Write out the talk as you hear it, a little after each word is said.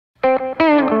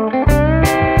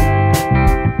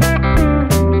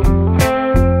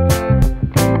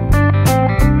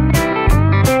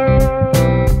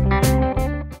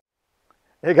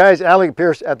Hey guys, Alec,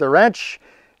 Peirce at the ranch.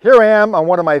 Here I am on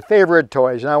one of my favorite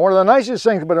toys. Now, one of the nicest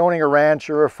things about owning a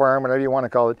ranch or a farm, whatever you want to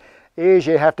call it, is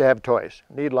you have to have toys.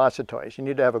 You need lots of toys. You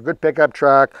need to have a good pickup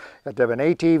truck, you have to have an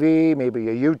ATV, maybe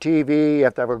a UTV, you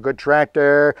have to have a good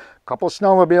tractor, a couple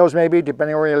snowmobiles maybe,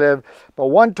 depending on where you live. But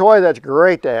one toy that's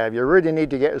great to have, you really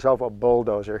need to get yourself a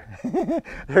bulldozer.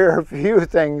 There are a few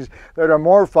things that are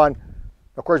more fun.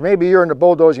 Of course, maybe you're in the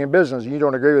bulldozing business and you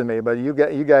don't agree with me, but you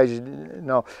guys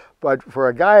know. But for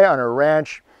a guy on a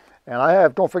ranch,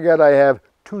 and don't forget, I have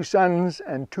 2 sons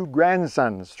and 2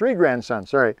 grandsons, 3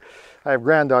 grandsons, sorry. I have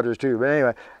granddaughters too, but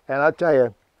anyway. And I'll tell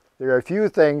you, there are a few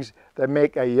things that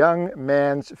make a young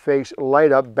man's face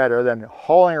light up better than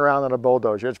hauling around on a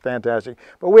bulldozer. It's fantastic.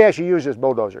 But we actually use this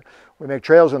bulldozer. We make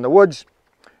trails in the woods,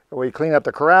 we clean up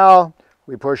the corral,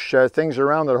 we push things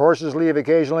around that horses leave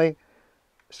occasionally,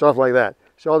 stuff like that.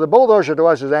 So the bulldozer to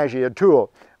us is actually a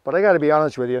tool. But I got to be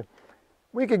honest with you,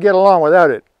 we could get along without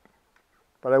it,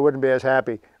 but I wouldn't be as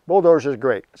happy. Bulldozer is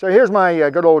great. So here's my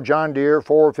good old John Deere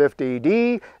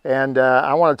 450D, and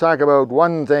I want to talk about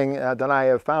one thing that I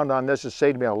have found on this has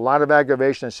saved me a lot of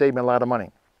aggravation and saved me a lot of money.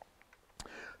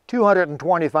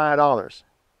 $225.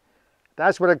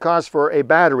 That's what it costs for a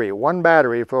battery, one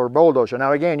battery for a bulldozer.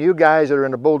 Now again, you guys that are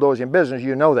in the bulldozing business,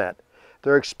 you know that.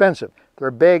 They're expensive,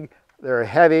 they're big, they're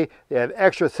heavy, they have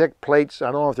extra thick plates.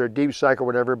 I don't know if they're deep cycle or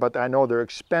whatever, but I know they're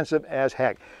expensive as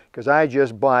heck because I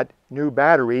just bought new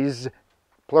batteries,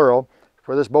 plural,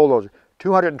 for this bulldozer.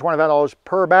 $225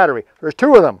 per battery. There's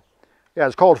 2 of them. Yeah,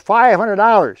 it's called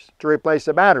 $500 to replace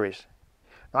the batteries.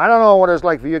 Now, I don't know what it's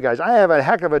like for you guys. I have a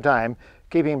heck of a time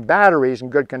keeping batteries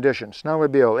in good condition.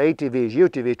 Snowmobile, ATVs,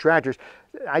 UTVs, tractors.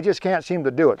 I just can't seem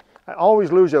to do it. I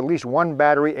always lose at least 1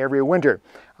 battery every winter.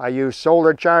 I use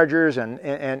solar chargers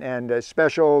and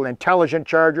special intelligent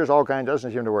chargers, all kinds.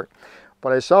 Doesn't seem to work.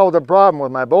 But I solved the problem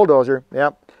with my bulldozer.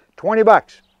 Yep, 20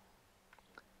 bucks.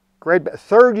 Great,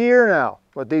 3rd year now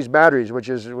with these batteries, which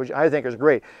I think is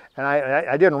great. And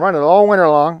I didn't run it all winter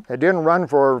long. I didn't run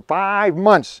for 5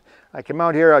 months. I came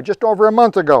out here just over a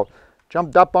month ago,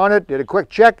 jumped up on it, did a quick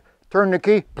check, turned the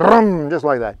key, boom, just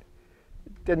like that.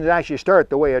 Didn't actually start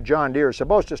the way a John Deere is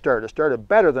supposed to start. It started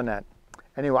better than that.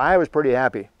 Anyway, I was pretty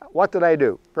happy. What did I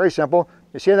do? Very simple.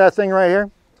 You see that thing right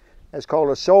here? It's called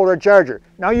a solar charger.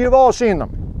 Now you've all seen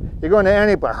them. You go into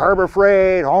any Harbor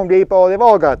Freight, Home Depot, they've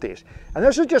all got these. And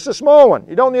this is just a small one.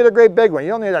 You don't need a great big one.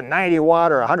 You don't need a 90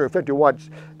 watt or 150 watts.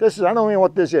 This is, I don't know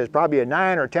what this is, probably a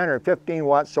 9 or 10 or 15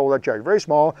 watt solar charger. Very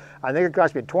small. I think it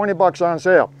cost me 20 bucks on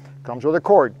sale. Comes with a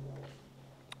cord.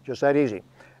 Just that easy.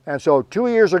 And so 2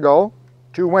 years ago,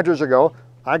 2 winters ago,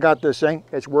 I got this thing.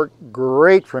 It's worked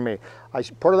great for me. I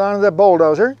put it on the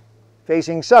bulldozer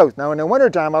facing south. Now in the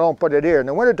wintertime, I don't put it here. In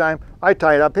the wintertime, I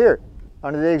tie it up here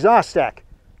under the exhaust stack.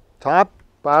 Top,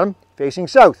 bottom, facing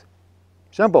south.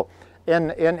 Simple. In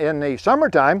the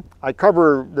summertime, I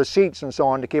cover the seats and so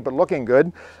on to keep it looking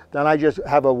good. Then I just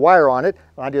have a wire on it,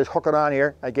 and I just hook it on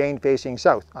here, again facing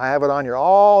south. I have it on here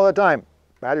all the time.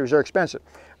 Batteries are expensive.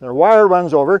 And the wire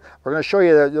runs over. We're going to show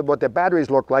you what the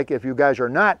batteries look like if you guys are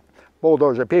not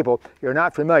bulldozer people, you're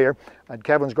not familiar. And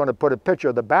Kevin's going to put a picture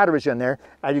of the batteries in there.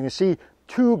 And you can see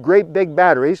 2 great big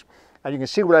batteries. And you can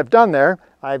see what I've done there.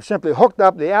 I've simply hooked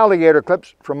up the alligator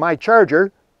clips from my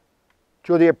charger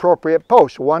to the appropriate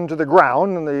post. One to the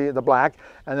ground, and the black,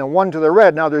 and then one to the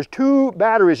red. Now there's 2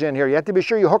 batteries in here. You have to be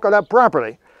sure you hook it up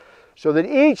properly so that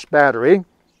each battery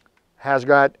has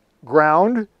got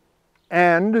ground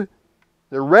and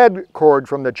the red cord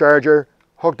from the charger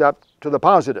hooked up to the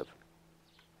positive.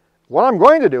 What I'm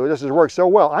going to do, this has worked so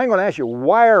well, I'm going to actually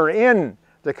wire in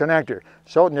the connector.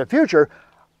 So in the future,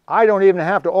 I don't even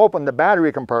have to open the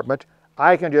battery compartment.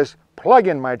 I can just plug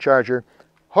in my charger,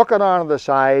 hook it onto the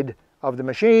side of the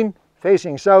machine,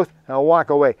 facing south, and I'll walk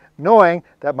away, knowing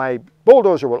that my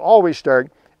bulldozer will always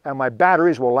start and my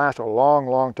batteries will last a long,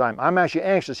 long time. I'm actually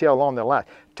anxious to see how long they'll last.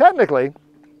 Technically,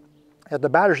 if the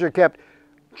batteries are kept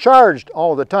charged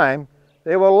all the time,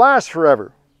 they will last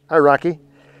forever. Hi, Rocky.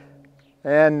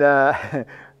 And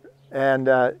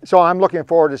so I'm looking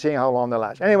forward to seeing how long they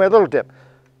last. Anyway, a little tip.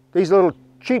 These little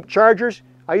cheap chargers,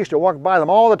 I used to walk by them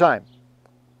all the time.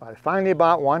 I finally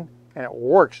bought one, and it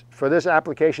works for this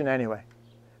application anyway.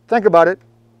 Think about it.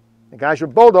 The guys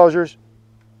with bulldozers,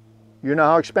 you know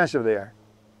how expensive they are.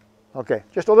 Okay,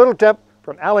 just a little tip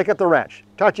from Alec at the ranch.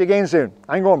 Talk to you again soon.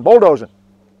 I'm going bulldozing.